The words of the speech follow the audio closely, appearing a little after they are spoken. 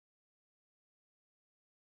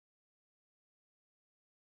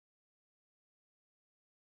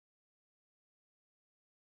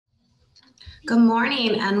Good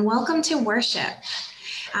morning and welcome to worship.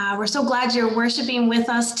 We're so glad you're worshiping with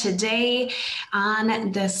us today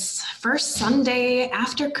on this first Sunday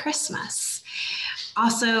after Christmas.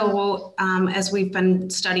 Also, as we've been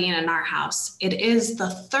studying in our house, it is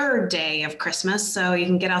the third day of Christmas, so you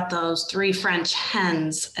can get out those 3 French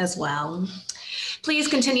hens as well. Please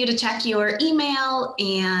continue to check your email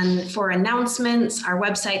and for announcements. Our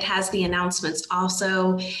website has the announcements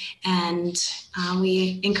also, and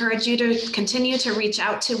we encourage you to continue to reach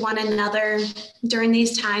out to one another during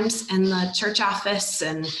these times in the church office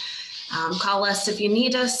and call us if you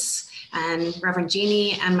need us, and Reverend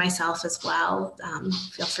Jeannie and myself as well.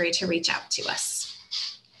 Feel free to reach out to us.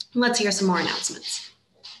 Let's hear some more announcements.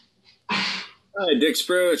 Hi,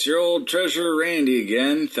 Dixboro. It's your old treasurer, Randy,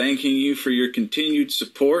 again, thanking you for your continued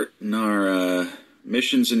support in our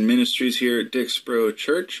missions and ministries here at Dixboro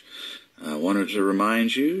Church. I wanted to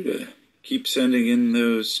remind you to keep sending in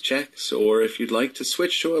those checks, or if you'd like to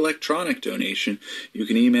switch to electronic donation, you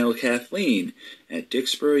can email Kathleen at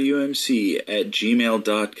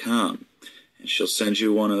dixboroumc@gmail.com, and she'll send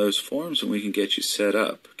you one of those forms and we can get you set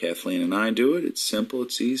up. Kathleen and I do it. It's simple,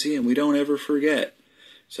 it's easy, and we don't ever forget.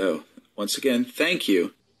 So, once again, thank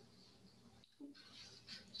you.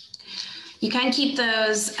 You can keep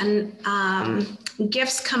those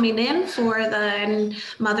gifts coming in for the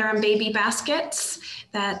mother and baby baskets,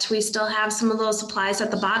 that we still have some of those supplies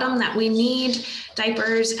at the bottom that we need,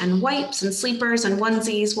 diapers and wipes and sleepers and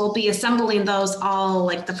onesies. We'll be assembling those all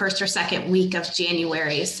like the first or second week of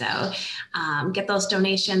January. So get those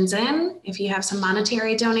donations in. If you have some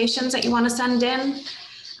monetary donations that you want to send in,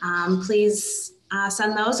 please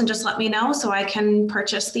send those and just let me know so I can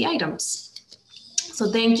purchase the items.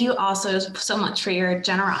 So thank you also so much for your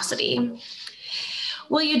generosity.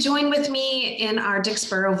 Will you join with me in our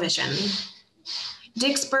Dixboro vision?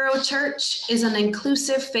 Dixboro Church is an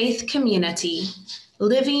inclusive faith community,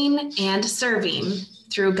 living and serving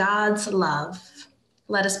through God's love.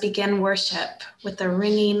 Let us begin worship with the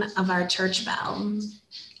ringing of our church bell.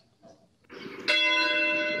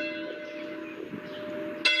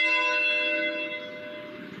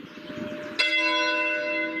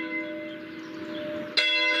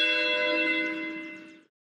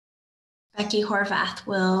 Becky Horvath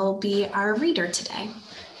will be our reader today.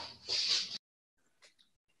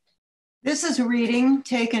 This is a reading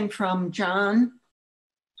taken from John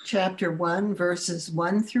chapter 1, verses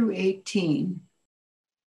 1 through 18.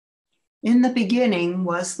 In the beginning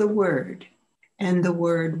was the Word, and the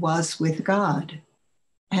Word was with God,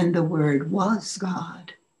 and the Word was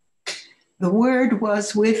God. The Word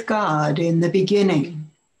was with God in the beginning.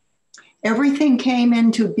 Everything came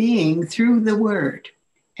into being through the Word,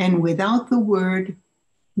 and without the Word,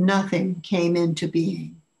 nothing came into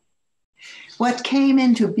being. What came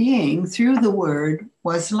into being through the Word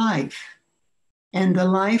was life, and the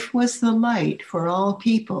life was the light for all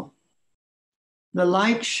people. The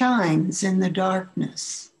light shines in the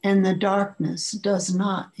darkness, and the darkness does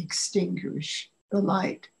not extinguish the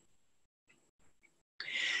light.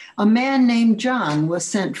 A man named John was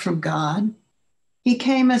sent from God. He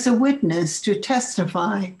came as a witness to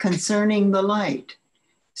testify concerning the light,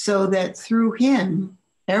 so that through him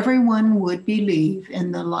everyone would believe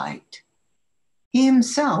in the light. He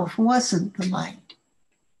himself wasn't the light,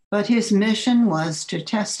 but his mission was to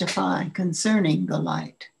testify concerning the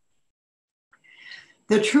light.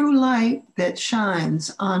 The true light that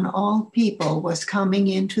shines on all people was coming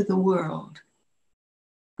into the world.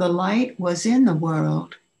 The light was in the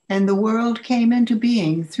world, and the world came into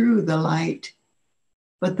being through the light,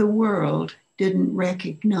 but the world didn't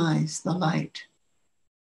recognize the light.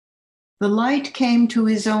 The light came to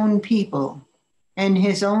his own people, and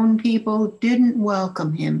his own people didn't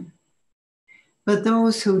welcome him. But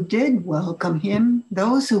those who did welcome him,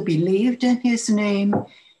 those who believed in his name,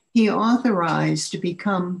 he authorized to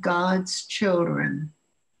become God's children,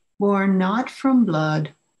 born not from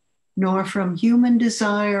blood, nor from human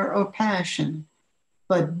desire or passion,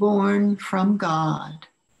 but born from God.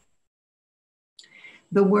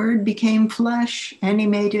 The Word became flesh, and he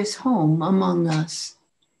made his home among us.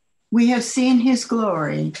 We have seen his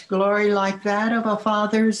glory, glory like that of a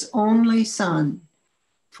Father's only Son,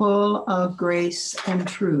 full of grace and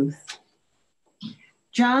truth.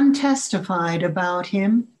 John testified about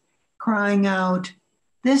him, crying out,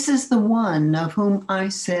 "This is the one of whom I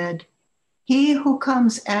said, 'He who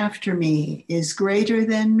comes after me is greater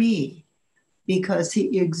than me, because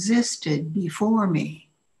he existed before me.'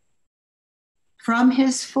 From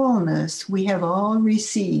his fullness we have all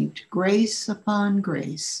received grace upon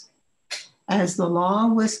grace. As the law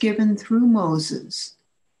was given through Moses,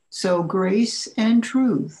 so grace and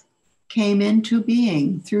truth came into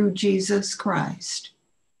being through Jesus Christ.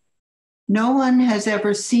 No one has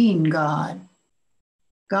ever seen God.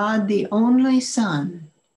 God, the only Son,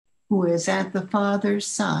 who is at the Father's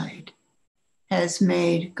side, has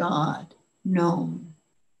made God known.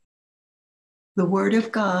 The word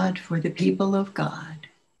of God for the people of God.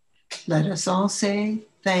 Let us all say,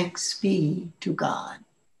 thanks be to God.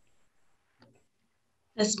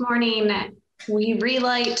 This morning, we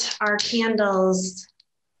relight our candles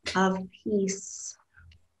of peace,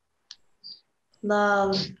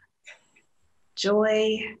 love,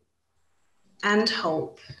 joy, and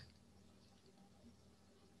hope.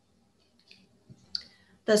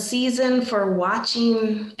 The season for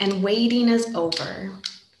watching and waiting is over.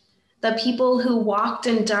 The people who walked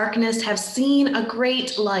in darkness have seen a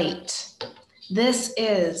great light. This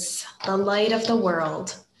is the light of the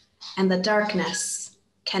world, and the darkness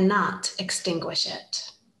cannot extinguish it.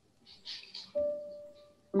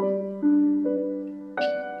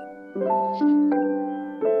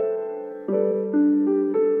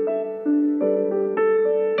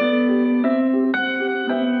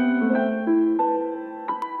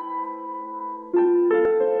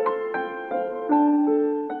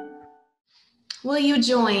 Will you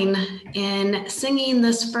join in singing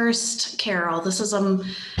this first carol? This is a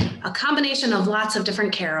combination of lots of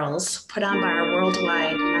different carols put on by our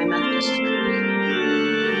worldwide United Methodist Church.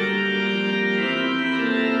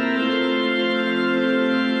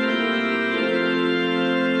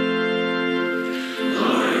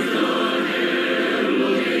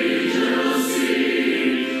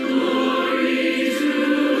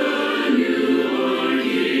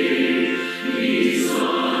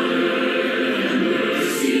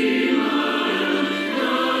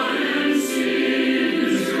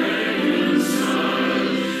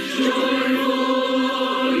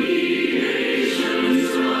 Joyful, ye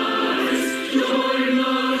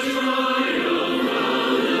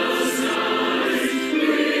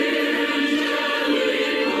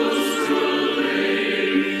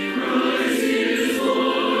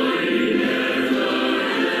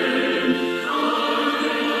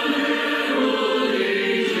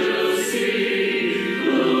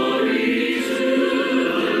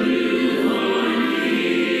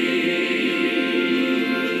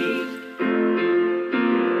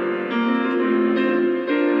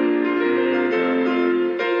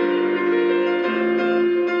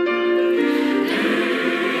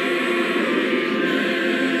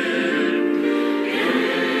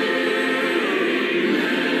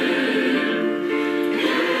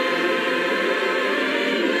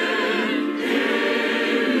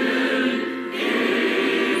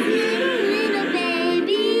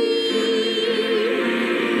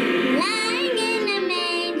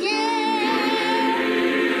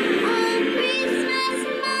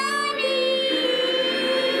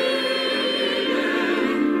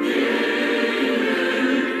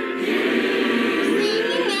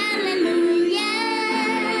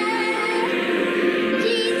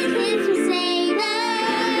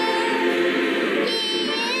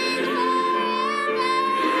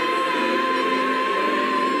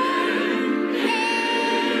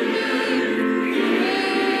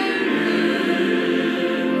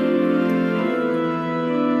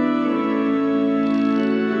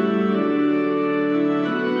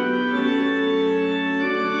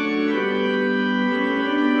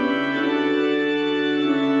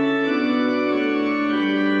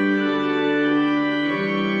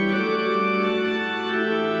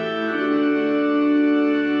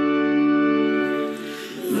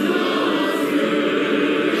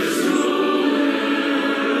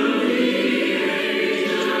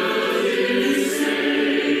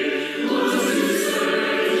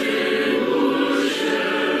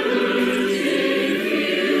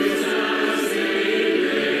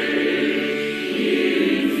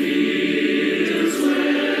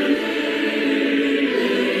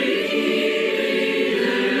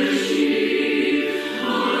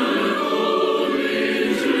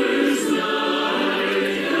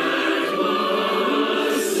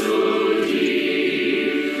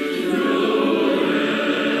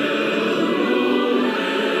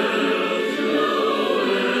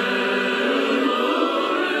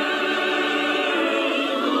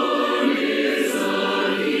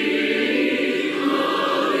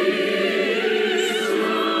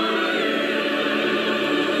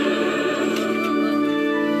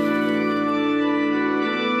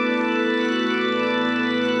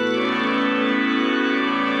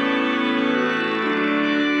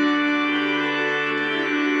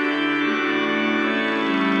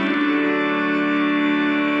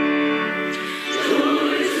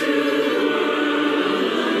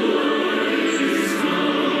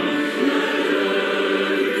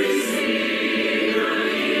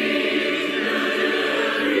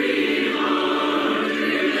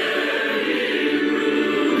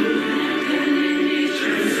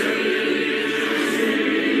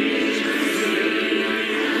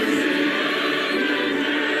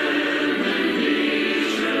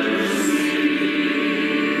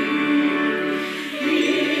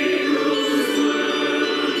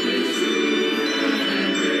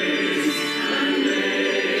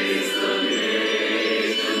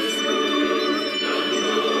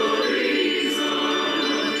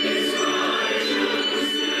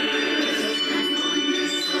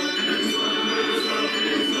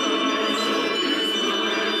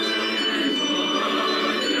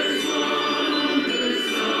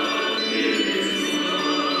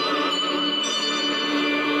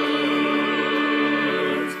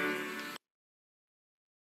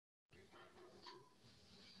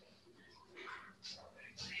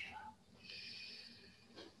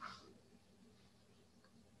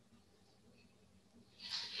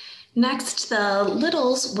Next, the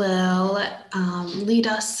littles will lead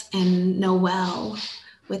us in Noel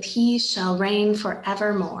with He Shall Reign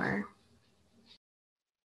Forevermore.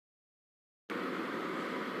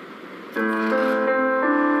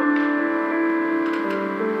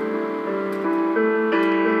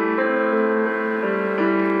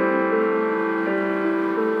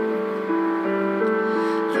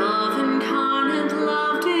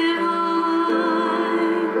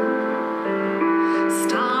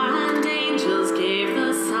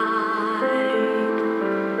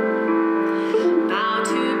 Bow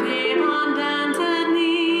to babe on bended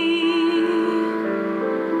knee.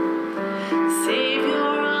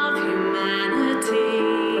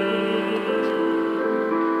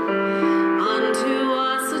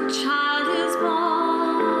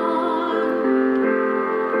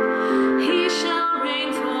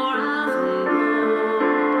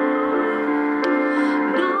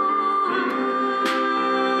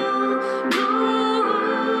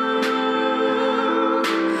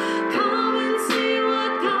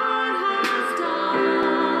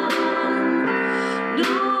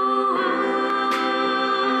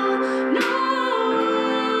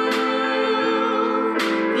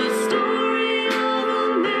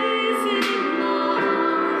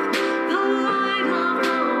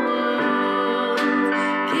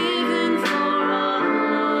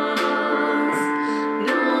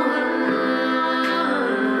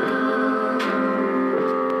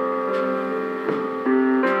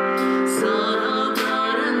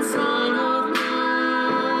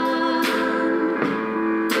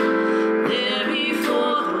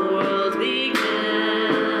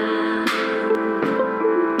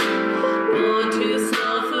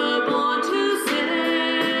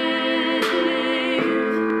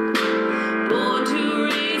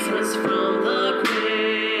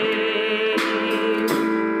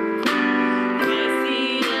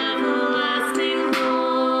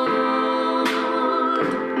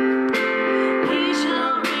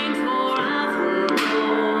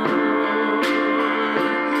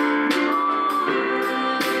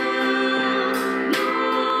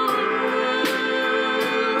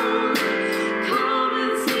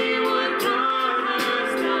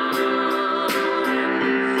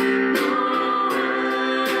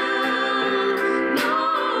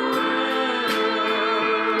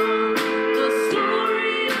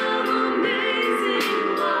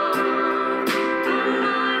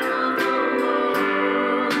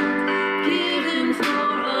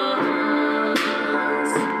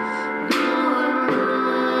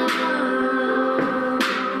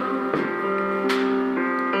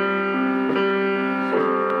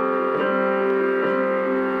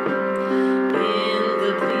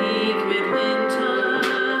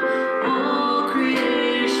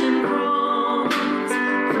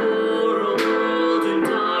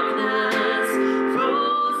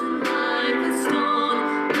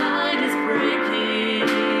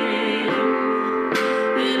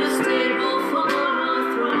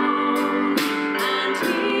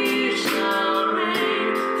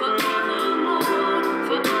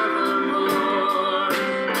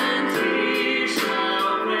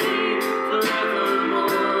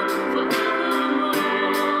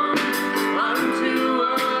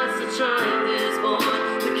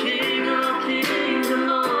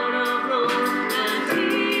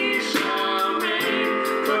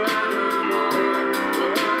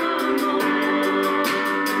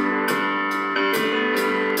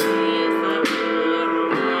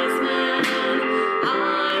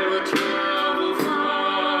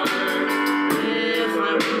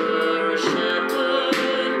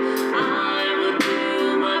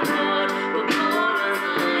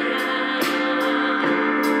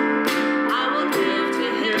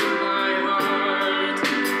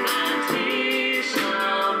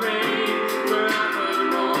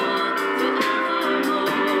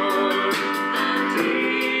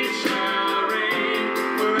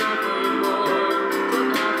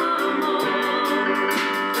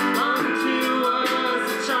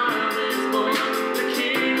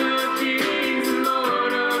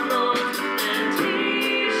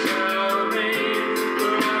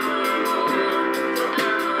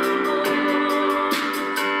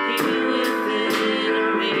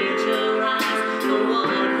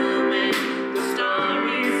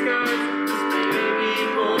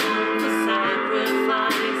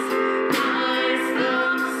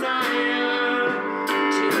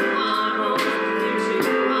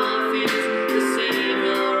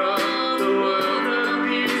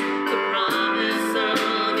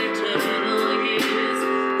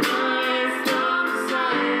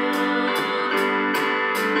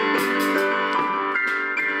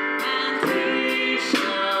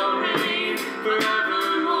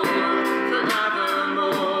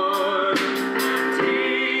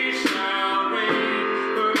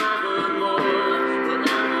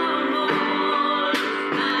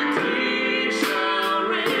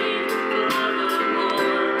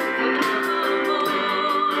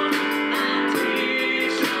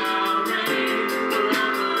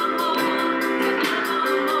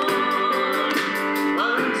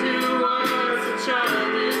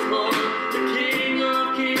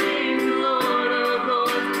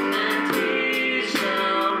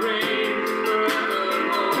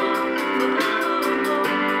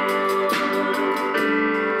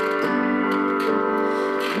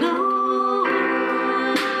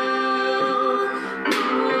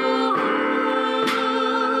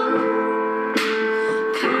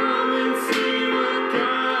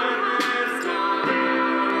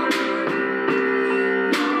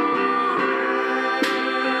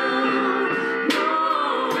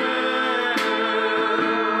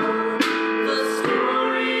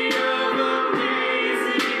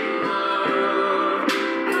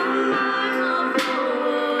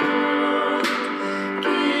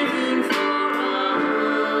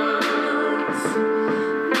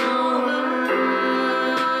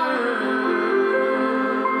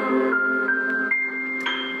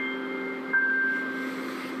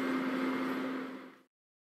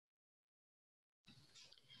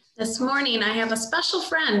 This morning, I have a special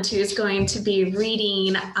friend who's going to be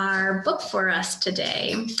reading our book for us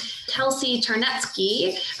today. Kelsey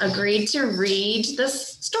Tarnetsky agreed to read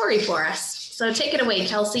this story for us. So take it away,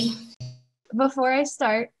 Kelsey. Before I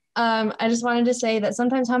start, I just wanted to say that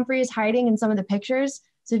sometimes Humphrey is hiding in some of the pictures.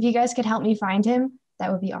 So if you guys could help me find him, that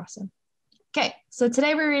would be awesome. Okay, so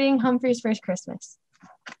today we're reading Humphrey's First Christmas.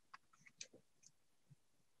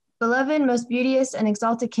 Beloved, most beauteous and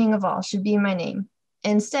exalted king of all should be my name.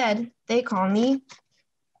 Instead, they call me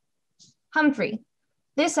Humphrey.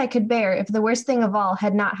 This I could bear if the worst thing of all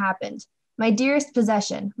had not happened. My dearest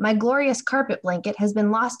possession, my glorious carpet blanket, has been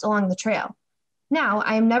lost along the trail. Now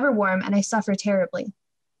I am never warm and I suffer terribly.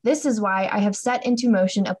 This is why I have set into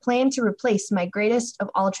motion a plan to replace my greatest of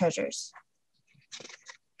all treasures.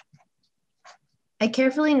 I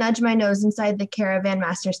carefully nudge my nose inside the caravan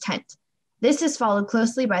master's tent. This is followed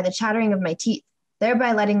closely by the chattering of my teeth,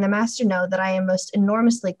 thereby letting the master know that I am most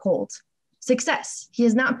enormously cold. Success! He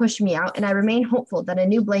has not pushed me out, and I remain hopeful that a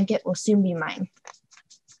new blanket will soon be mine.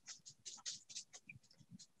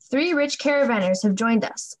 3 rich caravanners have joined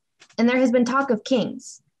us, and there has been talk of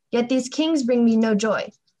kings. Yet these kings bring me no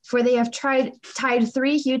joy, for they have tied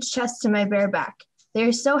 3 huge chests to my bare back. They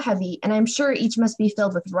are so heavy, and I am sure each must be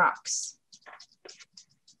filled with rocks.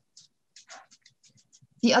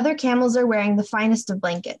 The other camels are wearing the finest of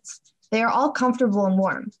blankets. They are all comfortable and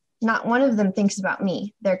warm. Not one of them thinks about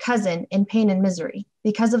me, their cousin, in pain and misery,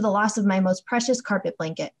 because of the loss of my most precious carpet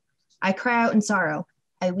blanket. I cry out in sorrow.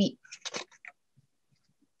 I weep.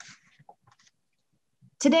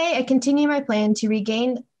 Today, I continue my plan to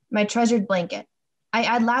regain my treasured blanket. I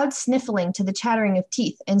add loud sniffling to the chattering of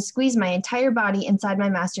teeth and squeeze my entire body inside my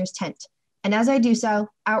master's tent. And as I do so,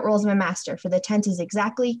 out rolls my master, for the tent is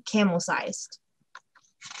exactly camel-sized.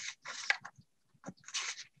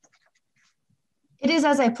 It is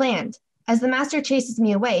as I planned. As the master chases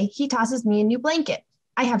me away, he tosses me a new blanket.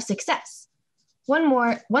 I have success.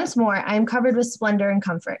 Once more, I am covered with splendor and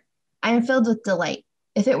comfort. I am filled with delight.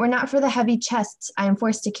 If it were not for the heavy chests I am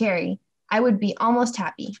forced to carry, I would be almost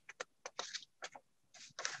happy.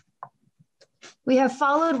 We have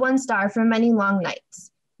followed one star for many long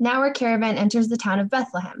nights. Now our caravan enters the town of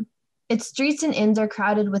Bethlehem. Its streets and inns are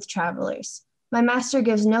crowded with travelers. My master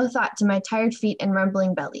gives no thought to my tired feet and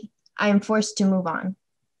rumbling belly. I am forced to move on.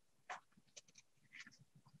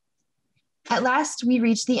 At last, we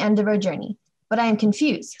reach the end of our journey, but I am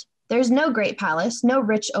confused. There is no great palace, no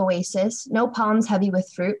rich oasis, no palms heavy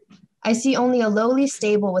with fruit. I see only a lowly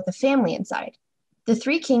stable with a family inside. The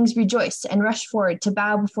 3 kings rejoice and rush forward to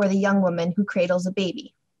bow before the young woman who cradles a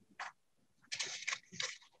baby.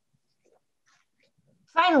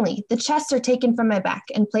 Finally, the chests are taken from my back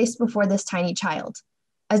and placed before this tiny child.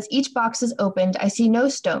 As each box is opened, I see no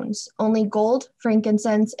stones, only gold,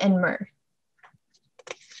 frankincense, and myrrh.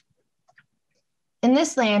 In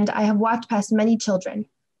this land, I have walked past many children,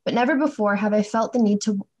 but never before have I felt the need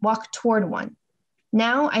to walk toward one.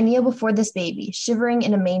 Now I kneel before this baby, shivering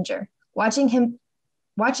in a manger. Watching him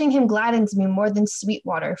gladdens me more than sweet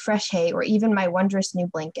water, fresh hay, or even my wondrous new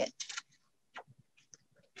blanket.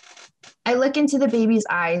 I look into the baby's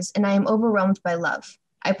eyes, and I am overwhelmed by love.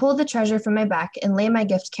 I pull the treasure from my back and lay my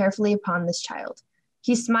gift carefully upon this child.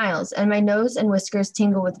 He smiles, and my nose and whiskers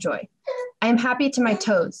tingle with joy. I am happy to my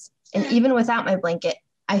toes, and even without my blanket,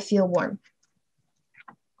 I feel warm.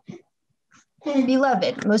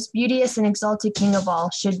 Beloved, most beauteous and exalted king of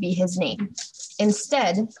all should be his name.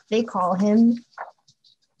 Instead, they call him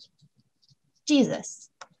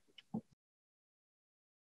Jesus.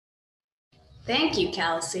 Thank you,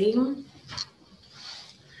 Kelsey.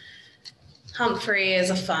 Humphrey is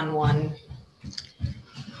a fun one.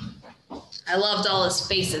 I loved all his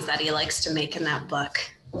faces that he likes to make in that book.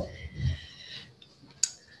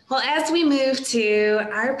 Well, as we move to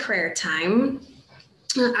our prayer time,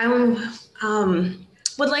 I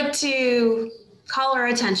would like to call our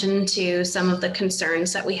attention to some of the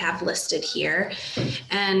concerns that we have listed here.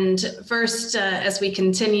 And first, as we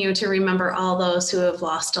continue to remember all those who have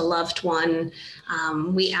lost a loved one,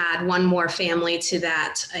 we add one more family to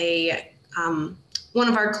that. One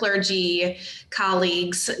of our clergy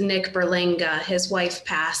colleagues, Nick Berlinga, his wife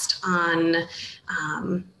passed on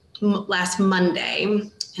last Monday.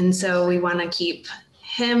 And so we want to keep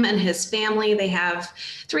him and his family. They have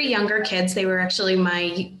 3 younger kids. They were actually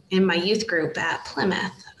in my youth group at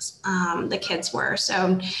Plymouth. The kids were.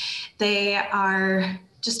 So they are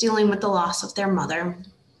just dealing with the loss of their mother.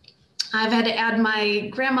 I've had to add my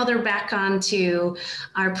grandmother back onto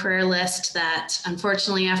our prayer list that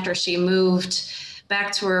unfortunately after she moved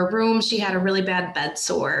back to her room, she had a really bad bed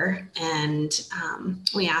sore. And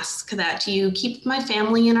we ask that you keep my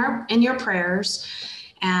family in your prayers.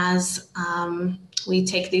 as we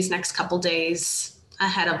take these next couple days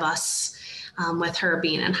ahead of us with her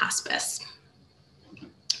being in hospice.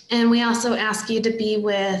 And we also ask you to be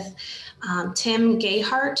with Tim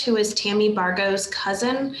Gayhart, who is Tammy Bargo's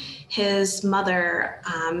cousin. His mother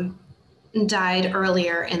died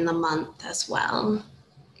earlier in the month as well.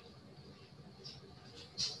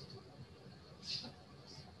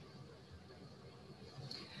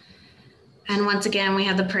 And once again, we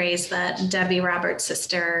have the praise that Debbie Roberts'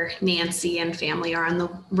 sister, Nancy, and family are on the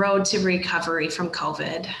road to recovery from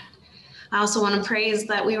COVID. I also want to praise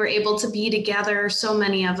that we were able to be together, so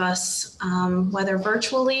many of us, whether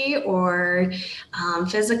virtually or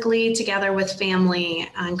physically together with family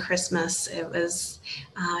on Christmas. It was,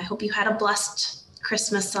 I hope you had a blessed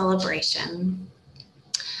Christmas celebration.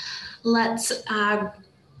 Let's,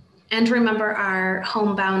 and remember our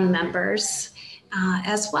homebound members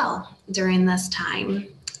as well during this time.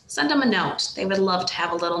 Send them a note. They would love to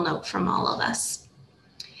have a little note from all of us.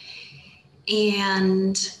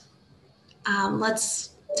 And let's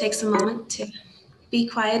take some moment to be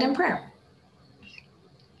quiet in prayer.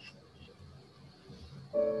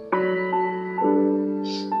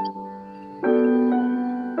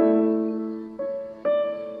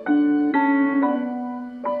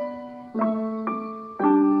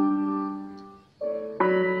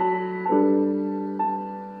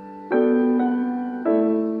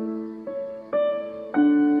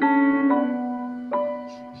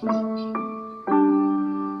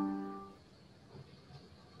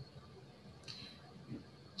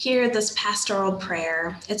 Hear this pastoral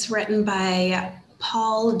prayer. It's written by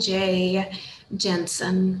Paul J.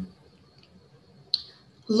 Jensen.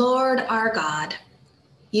 Lord our God,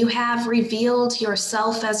 you have revealed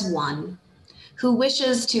yourself as one who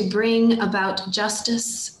wishes to bring about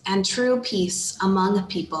justice and true peace among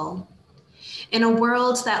people. In a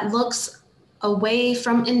world that looks away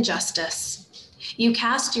from injustice, you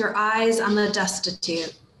cast your eyes on the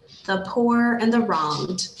destitute, the poor, and the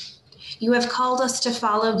wronged. You have called us to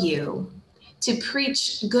follow you, to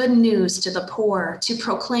preach good news to the poor, to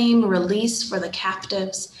proclaim release for the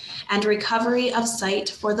captives and recovery of sight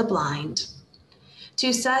for the blind,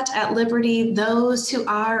 to set at liberty those who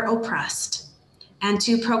are oppressed, and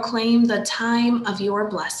to proclaim the time of your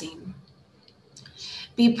blessing.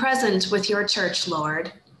 Be present with your church,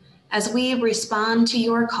 Lord, as we respond to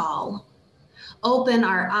your call. Open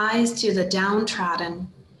our eyes to the downtrodden.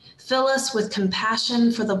 Fill us with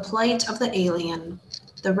compassion for the plight of the alien,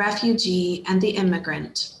 the refugee, and the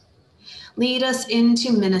immigrant. Lead us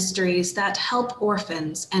into ministries that help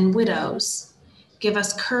orphans and widows. Give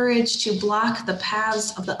us courage to block the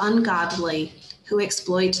paths of the ungodly who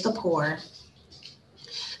exploit the poor.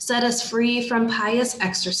 Set us free from pious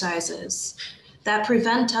exercises that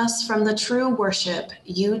prevent us from the true worship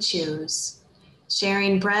you choose,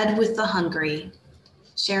 sharing bread with the hungry,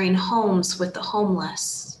 sharing homes with the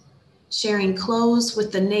homeless, sharing clothes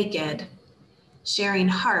with the naked, sharing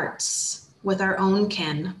hearts with our own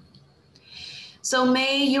kin. So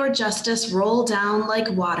may your justice roll down like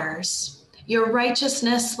waters, your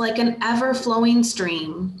righteousness like an ever-flowing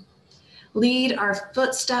stream. Lead our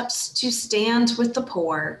footsteps to stand with the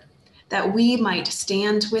poor, that we might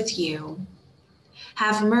stand with you.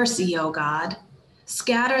 Have mercy, O God.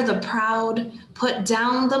 Scatter the proud, put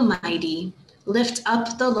down the mighty, lift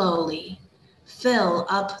up the lowly, fill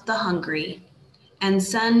up the hungry, and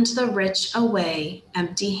send the rich away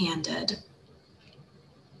empty-handed.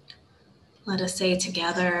 Let us say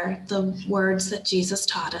together the words that Jesus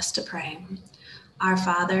taught us to pray. Our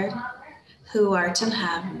Father, who art in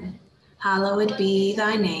heaven, hallowed be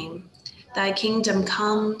thy name. Thy kingdom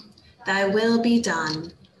come, thy will be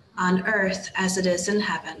done, on earth as it is in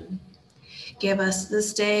heaven. Give us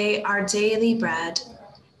this day our daily bread,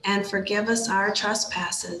 and forgive us our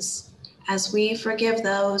trespasses, as we forgive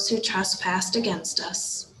those who trespass against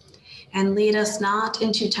us. And lead us not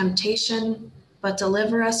into temptation, but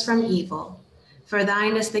deliver us from evil. For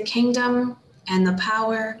thine is the kingdom, and the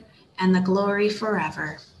power, and the glory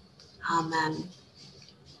forever. Amen.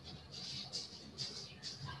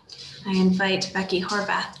 I invite Becky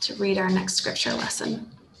Horvath to read our next scripture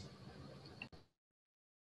lesson.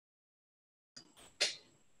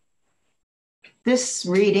 This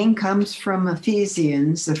reading comes from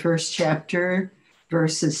Ephesians, the first chapter,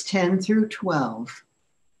 verses 10 through 12.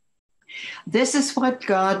 This is what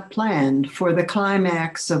God planned for the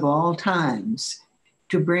climax of all times,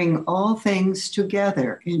 to bring all things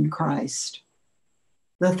together in Christ,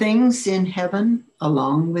 the things in heaven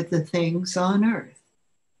along with the things on earth.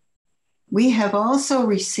 We have also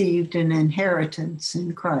received an inheritance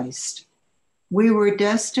in Christ. We were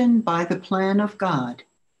destined by the plan of God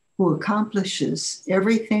who accomplishes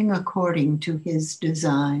everything according to his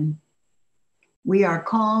design. We are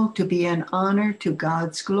called to be an honor to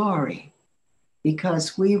God's glory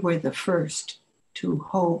because we were the first to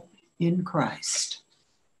hope in Christ.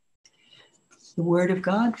 The word of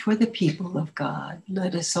God for the people of God.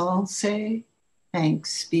 Let us all say,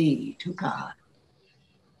 thanks be to God.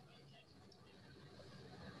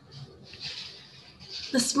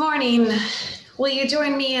 This morning, will you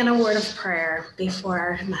join me in a word of prayer before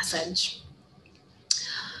our message?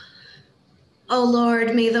 O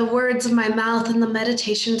Lord, may the words of my mouth and the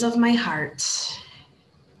meditations of my heart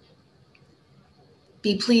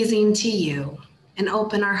be pleasing to you and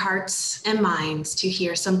open our hearts and minds to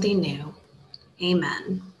hear something new.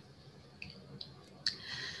 Amen.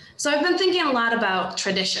 So I've been thinking a lot about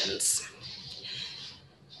traditions.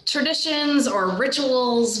 Traditions or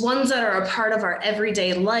rituals, ones that are a part of our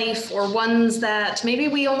everyday life, or ones that maybe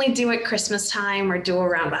we only do at Christmas time or do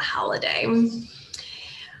around a holiday.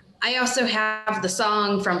 I also have the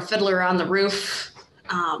song from Fiddler on the Roof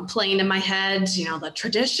playing in my head, you know, the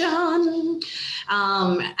tradition,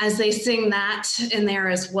 as they sing that in there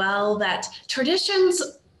as well, that traditions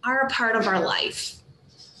are a part of our life.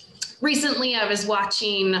 Recently, I was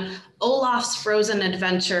watching Olaf's Frozen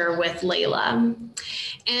Adventure with Layla.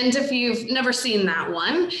 And if you've never seen that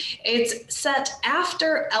one, it's set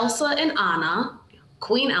after Elsa and Anna,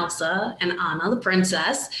 Queen Elsa and Anna, the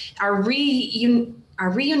princess, are reunited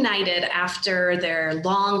after their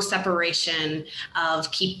long separation of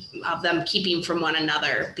them keeping from one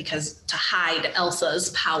another because to hide Elsa's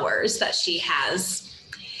powers that she has.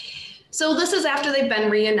 So this is after they've been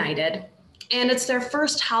reunited. And it's their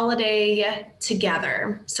first holiday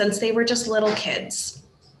together since they were just little kids.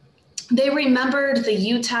 They remembered the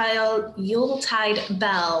Yuletide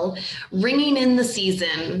bell ringing in the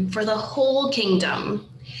season for the whole kingdom.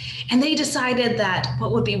 And they decided that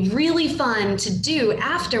what would be really fun to do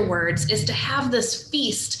afterwards is to have this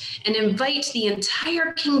feast and invite the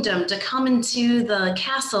entire kingdom to come into the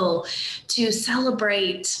castle to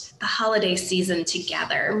celebrate the holiday season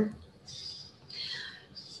together.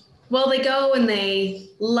 Well, they go and they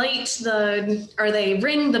they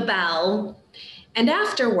ring the bell, and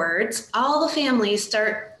afterwards, all the families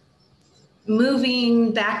start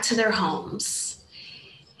moving back to their homes.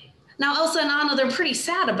 Now, Elsa and Anna, they're pretty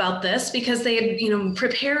sad about this because they had,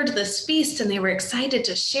 prepared this feast and they were excited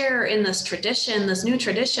to share in this tradition, this new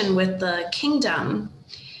tradition with the kingdom.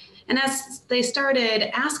 And as they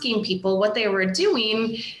started asking people what they were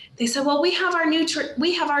doing, they said, well, we have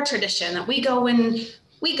our tradition that we go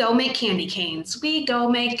make candy canes. We go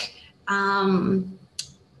make, hang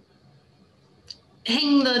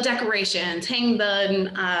the decorations, hang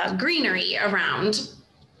the greenery around.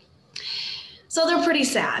 So they're pretty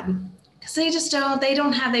sad because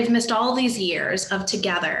they've missed all these years of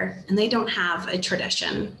together and they don't have a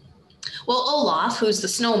tradition. Well, Olaf, who's the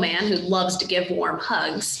snowman who loves to give warm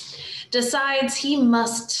hugs, decides he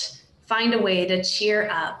must find a way to cheer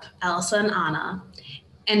up Elsa and Anna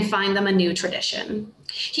and find them a new tradition.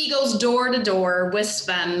 He goes door to door with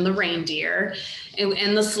Sven, the reindeer,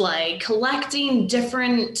 and the sleigh, collecting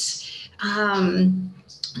different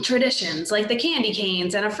traditions like the candy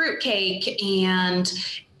canes and a fruitcake and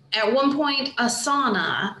at one point a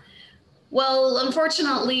sauna. Well,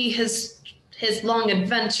 unfortunately, his long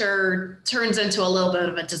adventure turns into a little bit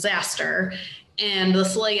of a disaster and the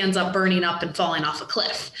sleigh ends up burning up and falling off a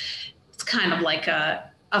cliff. It's kind of like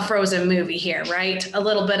a Frozen movie here, right? A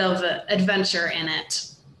little bit of adventure in it.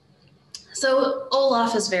 So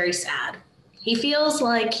Olaf is very sad. He feels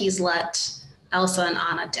like he's let Elsa and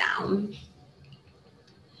Anna down.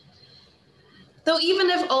 Though even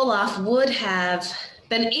if Olaf would have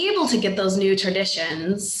been able to get those new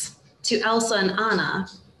traditions to Elsa and Anna,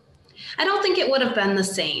 I don't think it would have been the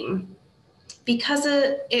same because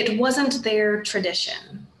it wasn't their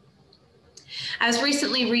tradition. I was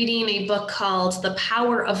recently reading a book called The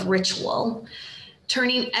Power of Ritual,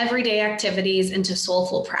 Turning Everyday Activities into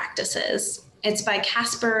Soulful Practices. It's by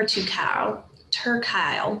Casper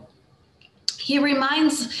Turkile. He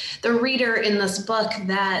reminds the reader in this book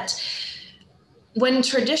that when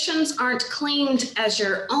traditions aren't claimed as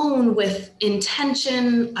your own with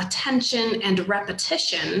intention, attention, and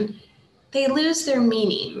repetition, they lose their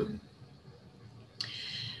meaning.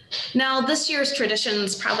 Now, this year's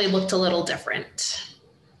traditions probably looked a little different.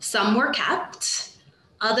 Some were kept,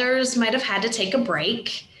 others might have had to take a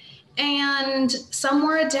break, and some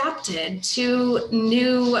were adapted to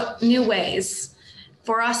new ways.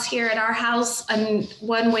 For us here at our house, and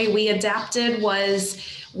one way we adapted was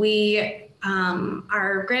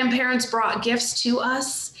our grandparents brought gifts to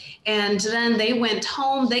us, and then they went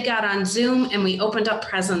home, they got on Zoom, and we opened up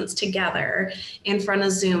presents together in front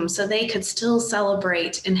of Zoom so they could still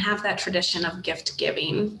celebrate and have that tradition of gift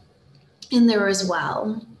giving in there as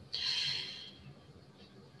well.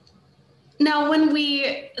 Now, when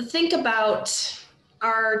we think about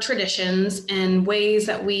our traditions and ways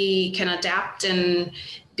that we can adapt and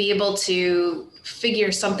be able to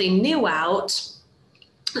figure something new out,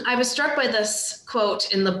 I was struck by this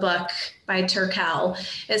quote in the book by Turkel.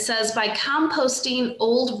 It says, "By composting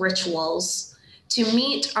old rituals to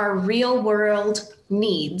meet our real world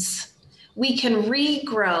needs, we can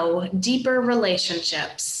regrow deeper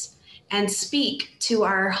relationships and speak to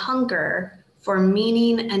our hunger for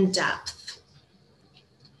meaning and depth."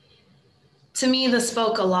 To me, this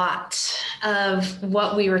spoke a lot of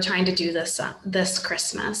what we were trying to do this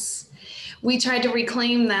Christmas. We tried to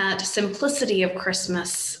reclaim that simplicity of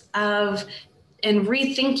Christmas and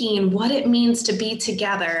rethinking what it means to be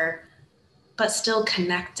together, but still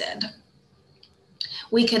connected.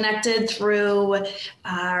 We connected through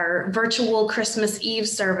our virtual Christmas Eve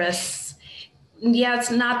service. Yeah,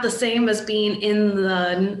 it's not the same as being in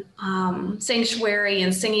the sanctuary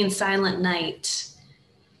and singing Silent Night,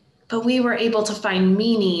 but we were able to find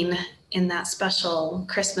meaning in that special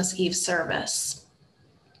Christmas Eve service.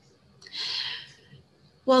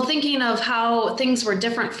 Well, thinking of how things were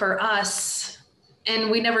different for us, and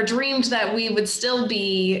we never dreamed that we would still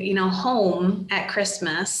be, home at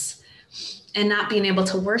Christmas and not being able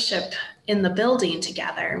to worship in the building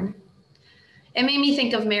together. It made me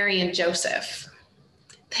think of Mary and Joseph.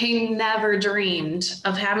 They never dreamed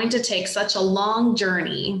of having to take such a long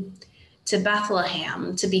journey to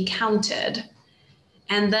Bethlehem to be counted.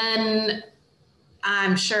 And then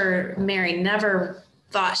I'm sure Mary never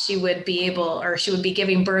thought she would be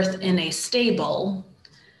giving birth in a stable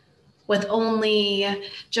with only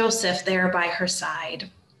Joseph there by her side.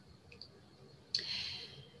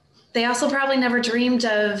 They also probably never dreamed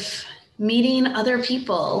of meeting other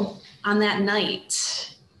people on that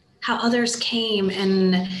night, how others came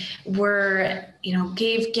and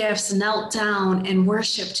gave gifts, knelt down and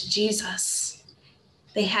worshiped Jesus.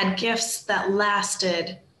 They had gifts that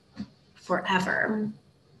lasted forever.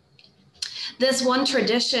 This one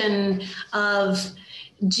tradition of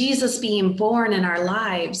Jesus being born in our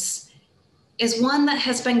lives is one that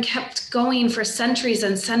has been kept going for centuries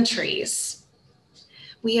and centuries.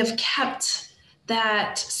 We have kept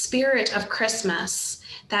that spirit of Christmas,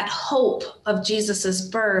 that hope of Jesus's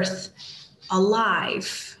birth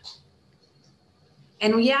alive.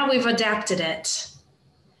 And yeah, we've adapted it,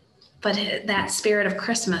 but that spirit of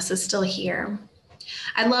Christmas is still here.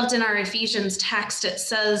 I loved in our Ephesians text, it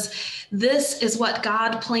says, "This is what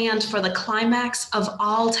God planned for the climax of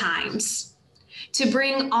all times, to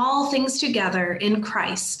bring all things together in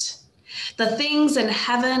Christ, the things in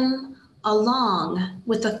heaven along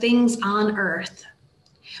with the things on earth.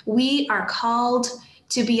 We are called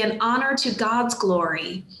to be an honor to God's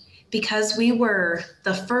glory because we were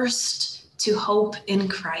the first to hope in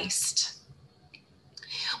Christ."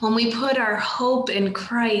 When we put our hope in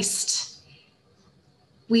Christ,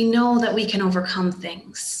 we know that we can overcome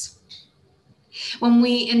things. When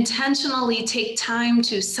we intentionally take time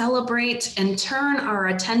to celebrate and turn our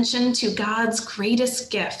attention to God's greatest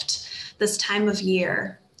gift this time of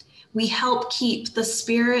year, we help keep the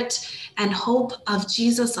spirit and hope of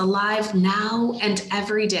Jesus alive now and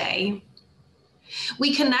every day.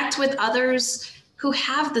 We connect with others who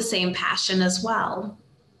have the same passion as well.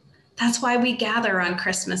 That's why we gather on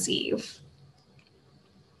Christmas Eve.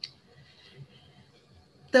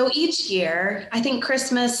 Though each year, I think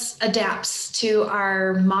Christmas adapts to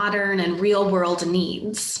our modern and real world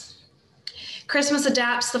needs. Christmas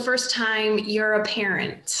adapts the first time you're a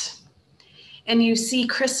parent and you see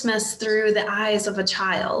Christmas through the eyes of a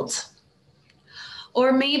child.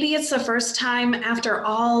 Or maybe it's the first time after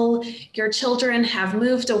all your children have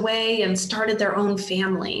moved away and started their own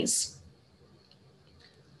families.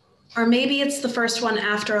 Or maybe it's the first one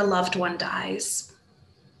after a loved one dies.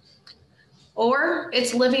 Or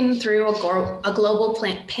it's living through a global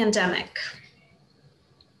pandemic.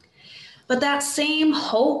 But that same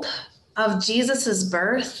hope of Jesus's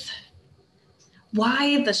birth,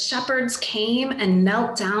 why the shepherds came and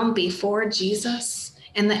knelt down before Jesus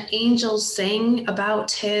and the angels sang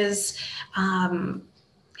about his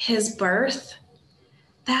birth,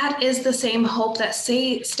 that is the same hope that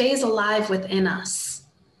stays alive within us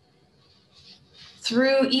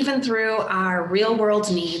even through our real world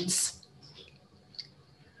needs.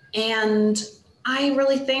 And I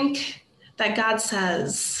really think that God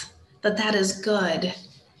says that that is good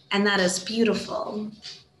and that is beautiful.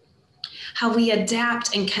 How we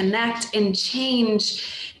adapt and connect and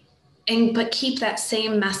change, but keep that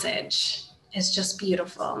same message is just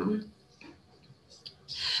beautiful.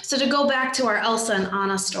 So to go back to our Elsa and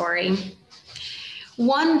Anna story,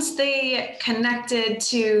 once they connected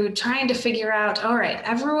to trying to figure out, all right,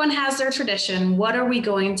 everyone has their tradition. What are we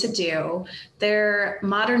going to do? Their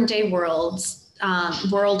modern day world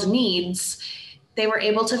needs, they were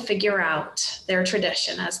able to figure out their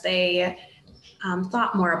tradition as they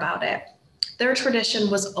thought more about it. Their tradition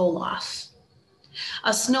was Olaf,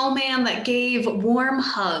 a snowman that gave warm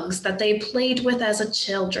hugs that they played with as a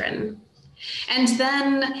children. And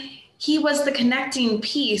then he was the connecting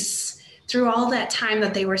piece through all that time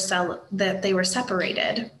that they were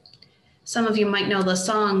separated. Some of you might know the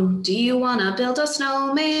song, "Do You Wanna Build a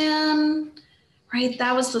Snowman?" Right?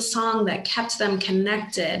 That was the song that kept them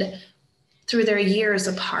connected through their years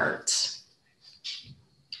apart.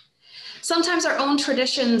 Sometimes our own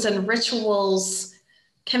traditions and rituals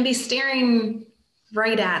can be staring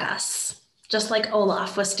right at us, just like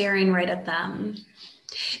Olaf was staring right at them.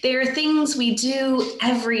 They are things we do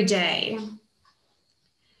every day.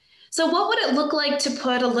 So what would it look like to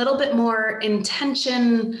put a little bit more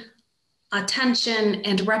intention, attention,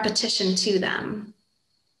 and repetition to them?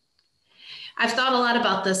 I've thought a lot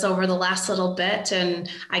about this over the last little bit, and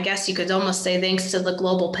I guess you could almost say thanks to the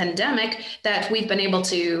global pandemic that we've been able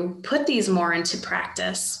to put these more into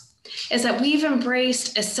practice, is that we've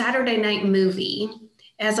embraced a Saturday night movie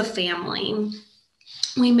as a family.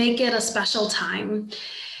 We make it a special time.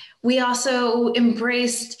 We also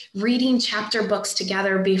embraced reading chapter books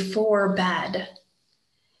together before bed.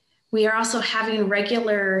 We are also having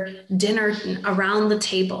regular dinner around the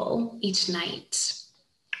table each night,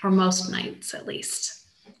 or most nights at least.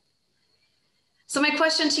 So my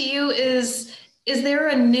question to you is there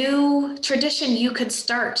a new tradition you could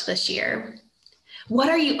start this year? What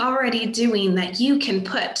are you already doing that you can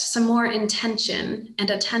put some more intention and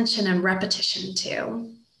attention and repetition to,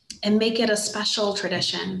 and make it a special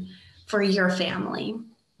tradition for your family?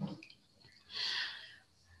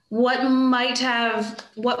 What might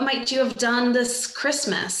you have done this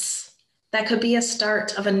Christmas that could be a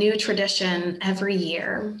start of a new tradition every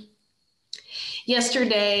year?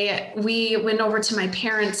 Yesterday, we went over to my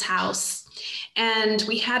parents' house and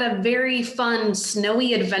we had a very fun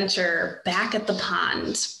snowy adventure back at the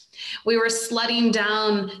pond. We were sledding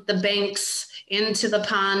down the banks into the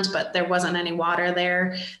pond, but there wasn't any water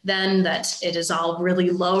there then. That it is all really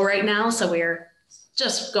low right now. So we're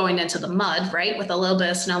just going into the mud, right? With a little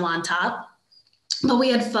bit of snow on top. But we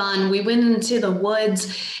had fun. We went into the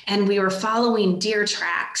woods and we were following deer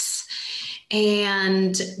tracks.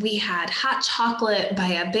 And we had hot chocolate by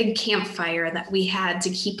a big campfire that we had to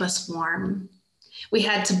keep us warm. We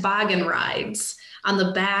had toboggan rides on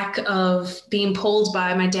the back of being pulled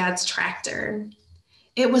by my dad's tractor.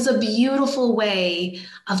 It was a beautiful way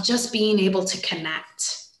of just being able to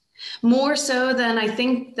connect. More so than I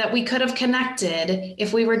think that we could have connected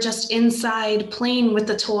if we were just inside playing with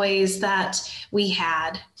the toys that we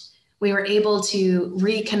had. We were able to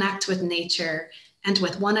reconnect with nature and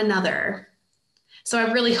with one another. So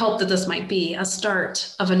I really hope that this might be a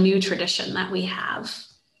start of a new tradition that we have.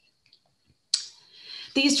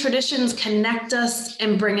 These traditions connect us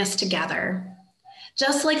and bring us together.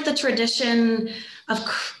 Just like the tradition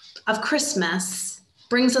of Christmas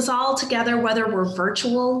brings us all together, whether we're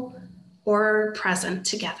virtual or present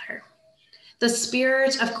together. The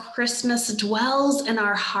spirit of Christmas dwells in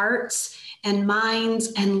our hearts and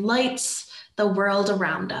minds and lights the world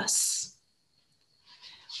around us.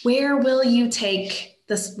 Where will you take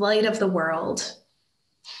this light of the world?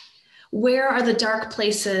 Where are the dark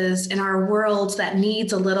places in our world that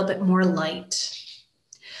needs a little bit more light?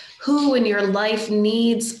 Who in your life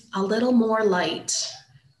needs a little more light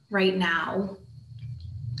right now?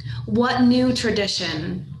 What new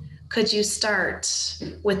tradition could you start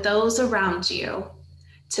with those around you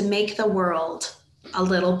to make the world a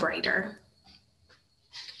little brighter?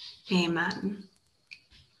 Amen.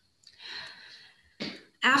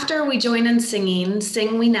 After we join in singing,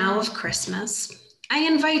 Sing We Now of Christmas, I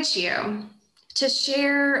invite you to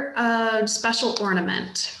share a special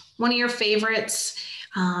ornament, one of your favorites.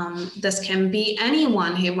 This can be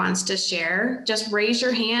anyone who wants to share. Just raise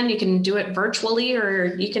your hand. You can do it virtually,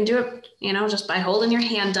 or you can do it, just by holding your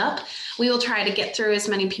hand up. We will try to get through as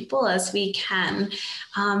many people as we can.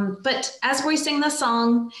 But as we sing the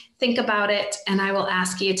song, think about it, and I will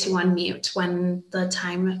ask you to unmute when the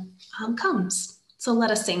time comes. So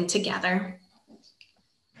let us sing together.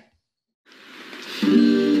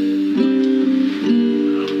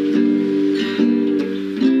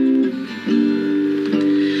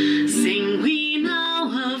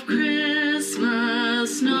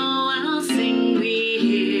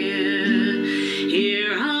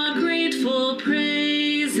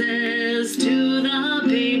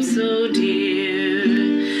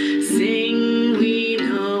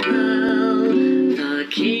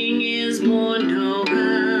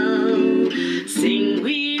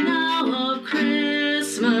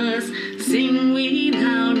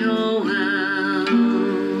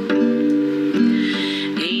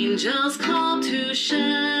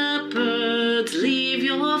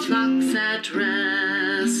 your flocks at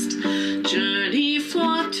rest. Journey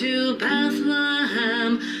forth to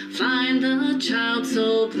Bethlehem, find the child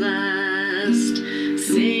so blessed.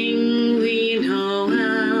 Sing we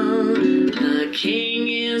Noel, the King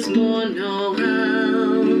is born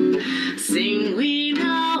Noel. Sing we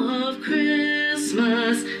now of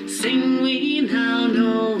Christmas, sing we now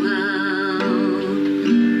Noel.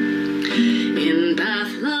 In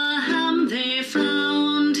Bethlehem they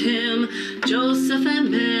found him, Joseph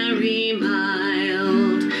and Mary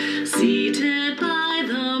mild, seated by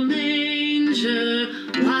the manger,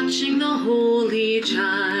 watching the holy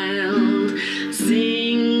child.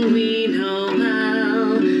 Sing we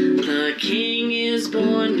Noel, the King is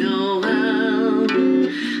born Noel.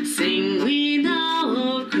 Sing we now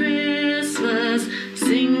of Christmas,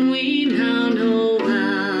 sing we now Noel.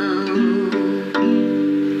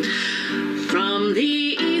 From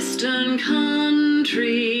the eastern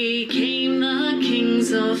country came the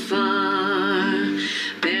kings afar,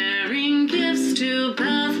 bearing gifts to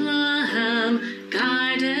Bethlehem,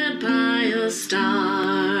 guided by a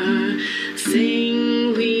star.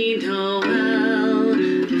 Sing we Noel,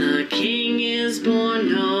 the King is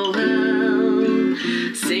born Noel.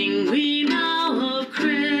 Sing we now of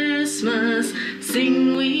Christmas,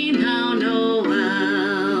 sing we now Noel.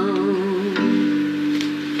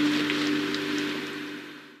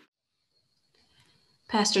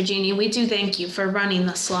 Pastor Jeannie, we do thank you for running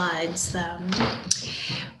the slides. Let's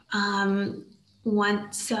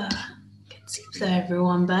see if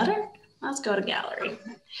everyone better. Let's go to gallery.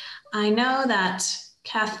 I know that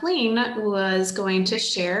Kathleen was going to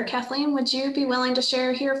share. Kathleen, would you be willing to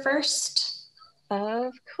share here first?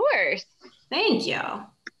 Of course. Thank you. All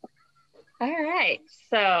right.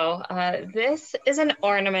 So this is an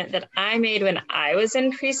ornament that I made when I was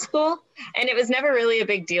in preschool, and it was never really a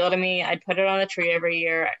big deal to me. I'd put it on the tree every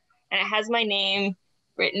year, and it has my name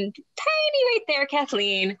written tiny right there,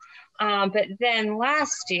 Kathleen. But then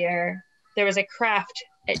last year, there was a craft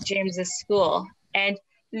at James's school, and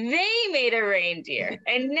they made a reindeer.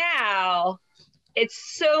 And now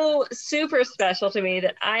it's so super special to me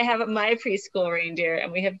that I have my preschool reindeer,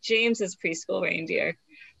 and we have James's preschool reindeer.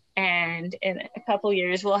 And in a couple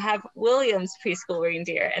years, we'll have William's preschool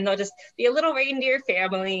reindeer, and they'll just be a little reindeer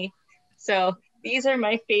family. So these are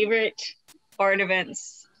my favorite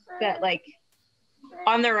ornaments that, like,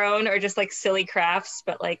 on their own are just like silly crafts,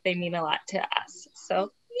 but like they mean a lot to us.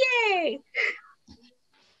 So yay!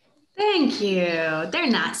 Thank you. They're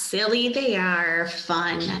not silly, they are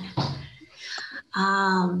fun.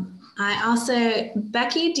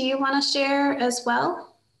 Becky, do you want to share as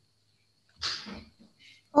well?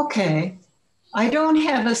 Okay. I don't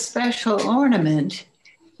have a special ornament,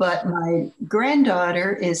 but my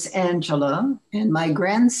granddaughter is Angela and my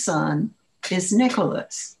grandson is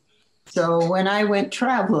Nicholas. So when I went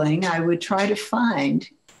traveling, I would try to find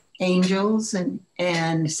angels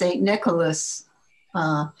and St. Nicholas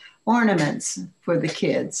ornaments for the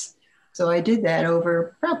kids. So I did that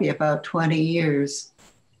over probably about 20 years,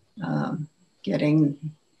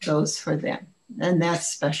 getting those for them. And that's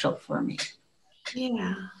special for me.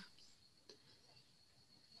 Yeah.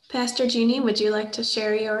 Pastor Jeannie, would you like to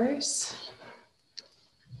share yours?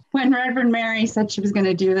 When Reverend Mary said she was going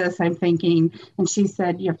to do this, I'm thinking, and she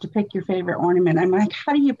said, you have to pick your favorite ornament. I'm like,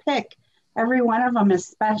 how do you pick? Every one of them is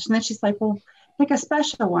special. And then she's like, well, pick a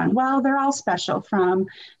special one. Well, they're all special, from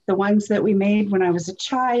the ones that we made when I was a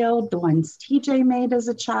child, the ones TJ made as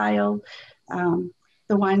a child, the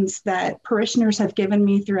ones that parishioners have given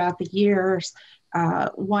me throughout the years,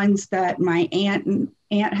 ones that my aunt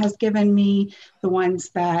has given me, the ones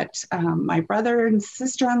that my brother and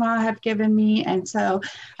sister-in-law have given me. And so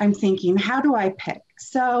I'm thinking, how do I pick?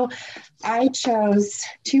 So I chose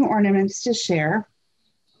two ornaments to share.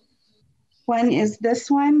 One is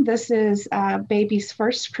this one. This is baby's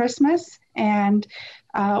first Christmas. And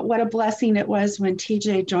what a blessing it was when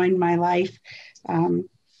TJ joined my life.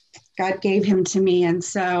 God gave him to me. And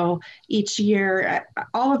so each year,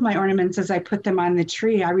 all of my ornaments, as I put them on the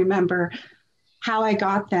tree, I remember how I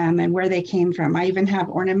got them and where they came from. I even have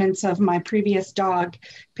ornaments of my previous dog,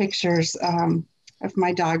 pictures of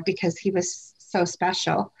my dog, because he was so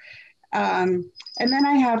special. And then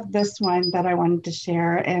I have this one that I wanted to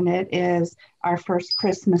share, and it is our first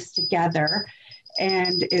Christmas together.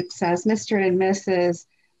 And it says, Mr. and Mrs.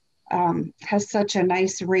 Has such a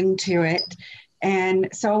nice ring to it. And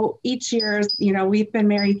so each year, you know, we've been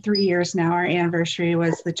married 3 years now. Our anniversary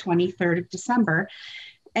was the 23rd of December.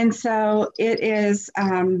 And so it is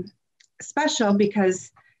special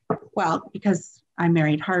because I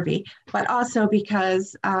married Harvey, but also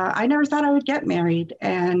because I never thought I would get married.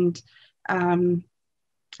 And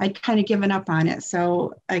I'd kind of given up on it.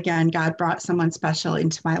 So again, God brought someone special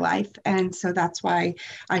into my life. And so that's why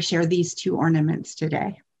I share these 2 ornaments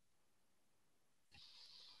today.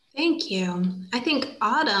 Thank you. I think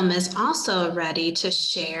Autumn is also ready to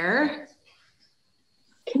share.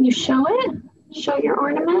 Can you show it? Show your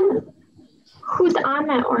ornament? Who's on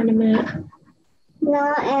that ornament?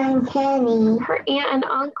 Noah and Kenny. Her aunt and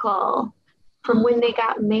uncle from when they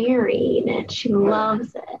got married, and she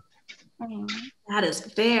loves it. That is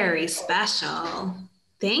very special.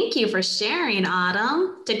 Thank you for sharing,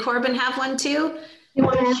 Autumn. Did Corbin have one too? You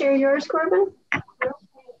want to share yours, Corbin?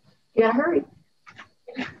 You gotta hurry.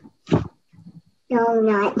 No,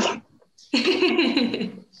 not.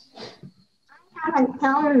 I have a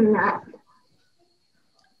donut.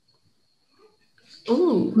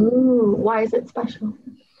 Ooh, why is it special?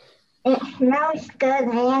 It smells good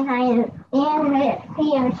and it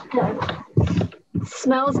feels good.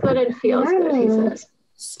 Smells good and feels good, he says.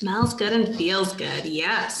 Smells good and feels good.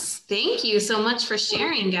 Yes. Thank you so much for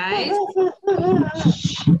sharing, guys.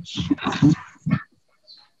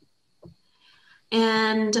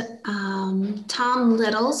 And Tom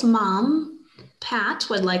Little's mom, Pat,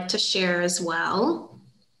 would like to share as well.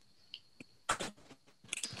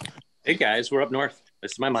 Hey guys, we're up north.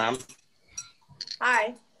 This is my mom.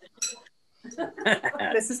 Hi.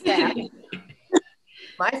 This is Pat.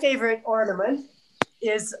 My favorite ornament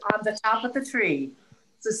is on the top of the tree.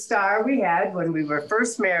 It's a star we had when we were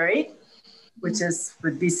first married, which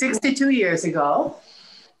would be 62 years ago.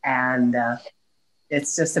 And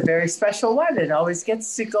it's just a very special one. It always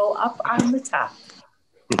gets to go up on the top.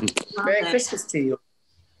 Merry Christmas to you.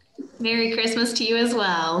 Merry Christmas to you as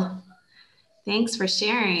well. Thanks for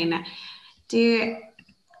sharing. It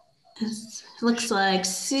looks like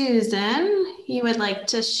Susan, you would like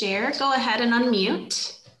to share. Go ahead and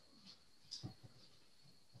unmute.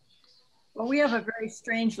 Well, we have a very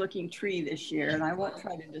strange looking tree this year, and I won't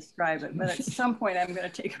try to describe it, but at some point I'm going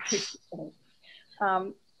to take a picture of it.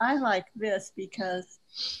 I like this because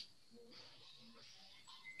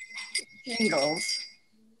it jingles,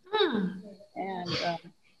 and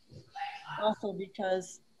also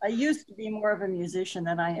because I used to be more of a musician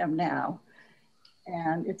than I am now,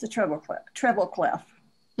 and it's a treble clef,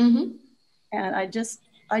 and I just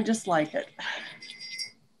like it.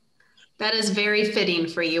 That is very fitting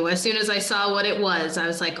for you. As soon as I saw what it was, I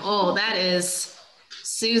was like, oh, that is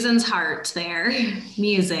Susan's heart there.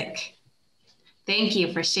 Music. Thank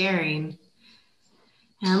you for sharing.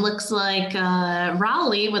 And it looks like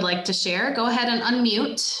Raleigh would like to share. Go ahead and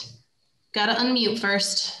unmute. Got to unmute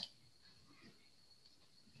first.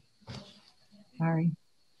 Sorry.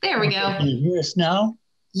 There we go. Can you hear us now?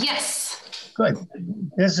 Yes. Good.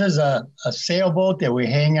 This is a sailboat that we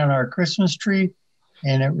hang on our Christmas tree,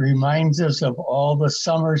 and it reminds us of all the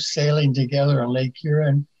summers sailing together on Lake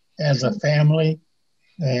Huron as a family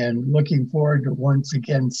and looking forward to once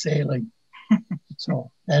again sailing.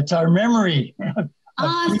 So that's our memory.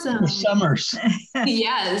 Awesome. Summers.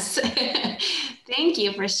 Yes. Thank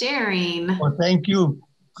you for sharing. Well, thank you.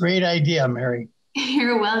 Great idea, Mary.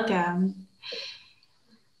 You're welcome.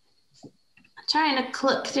 I'm trying to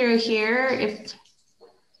click through here.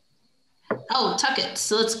 Oh, tuck it.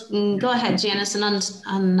 So let's go ahead, Janice, and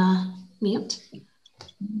unmute. Okay.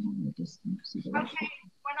 When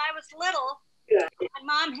I was little, my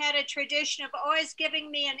mom had a tradition of always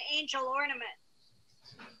giving me an angel ornament.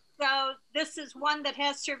 So this is one that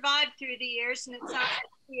has survived through the years, and it's on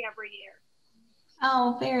every year.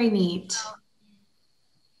 Oh, very neat.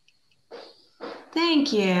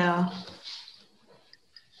 Thank you.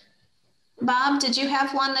 Bob, did you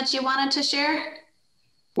have one that you wanted to share?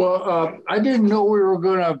 Well, I didn't know we were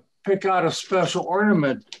going to pick out a special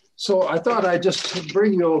ornament, so I thought I'd just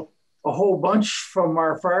bring you a whole bunch from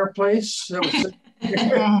our fireplace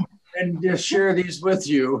and just share these with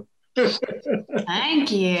you.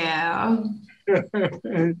 Thank you.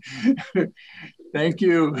 Thank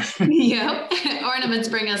you. Yep. Ornaments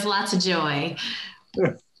bring us lots of joy.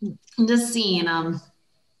 I'm just seeing them.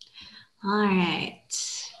 All right.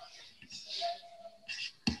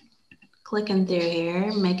 Clicking through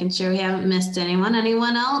here, making sure we haven't missed anyone.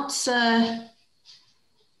 Anyone else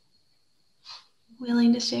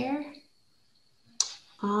willing to share?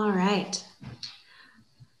 All right.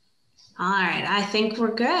 All right, I think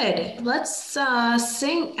we're good. Let's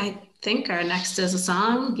sing. I think our next is a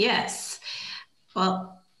song. Yes.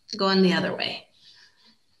 Well, going the other way,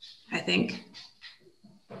 I think.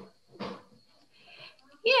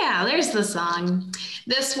 Yeah, there's the song.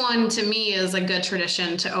 This one to me is a good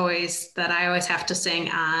tradition that I always have to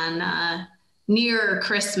sing on nearer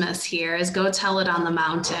Christmas here is Go Tell It on the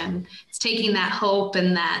Mountain. It's taking that hope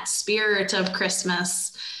and that spirit of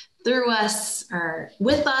Christmas through us or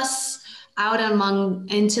with us out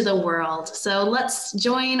into the world. So let's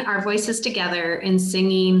join our voices together in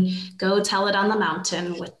singing Go Tell It on the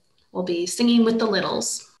Mountain. We'll be singing with the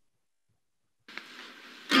littles.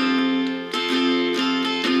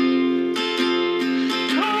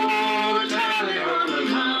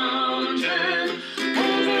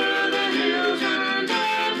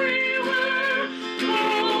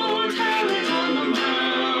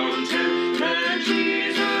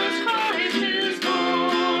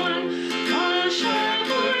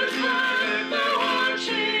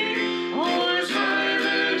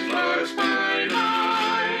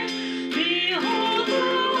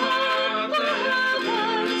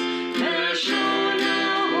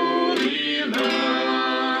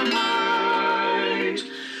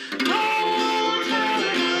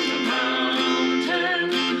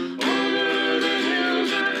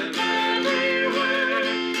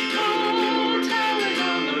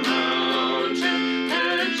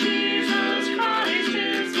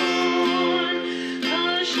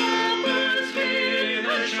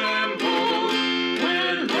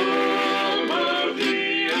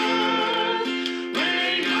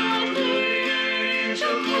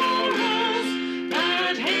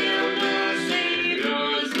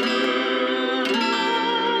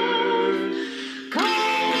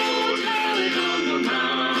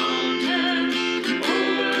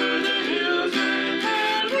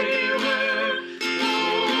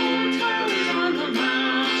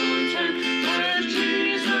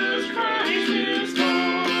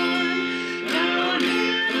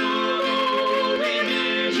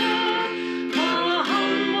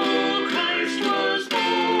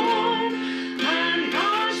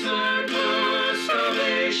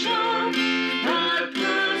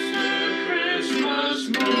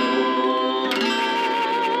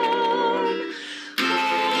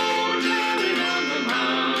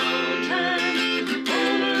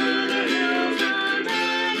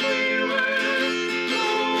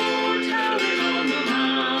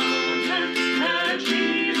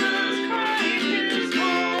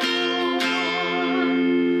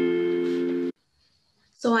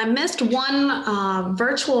 So I missed one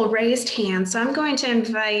virtual raised hand, so I'm going to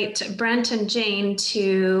invite Brent and Jane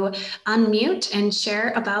to unmute and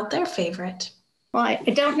share about their favorite. Well, I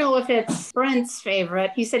don't know if it's Brent's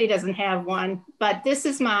favorite. He said he doesn't have one, but this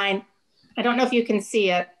is mine. I don't know if you can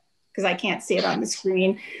see it because I can't see it on the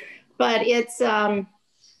screen, but it's a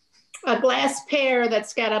glass pear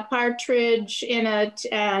that's got a partridge in it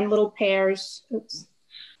and little pears. Oops.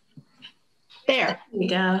 There. There you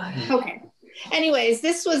go. Okay. Anyways,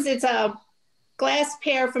 it's a glass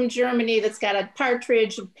pear from Germany that's got a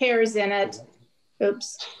partridge, pears in it.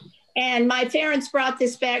 Oops. And my parents brought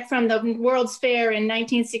this back from the World's Fair in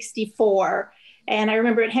 1964. And I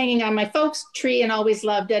remember it hanging on my folks' tree and always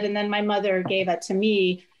loved it. And then my mother gave it to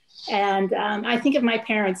me. And I think of my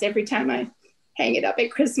parents every time I hang it up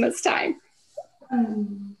at Christmas time.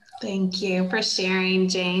 Thank you for sharing,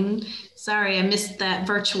 Jane. Sorry, I missed that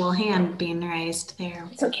virtual hand being raised there.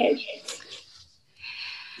 It's okay.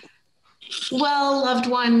 Well, loved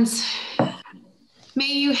ones,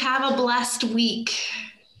 may you have a blessed week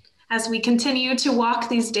as we continue to walk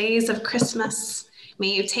these days of Christmas. May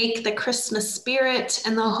you take the Christmas spirit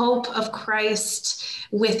and the hope of Christ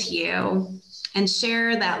with you and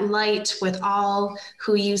share that light with all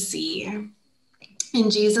who you see. In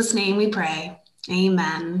Jesus' name we pray.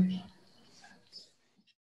 Amen.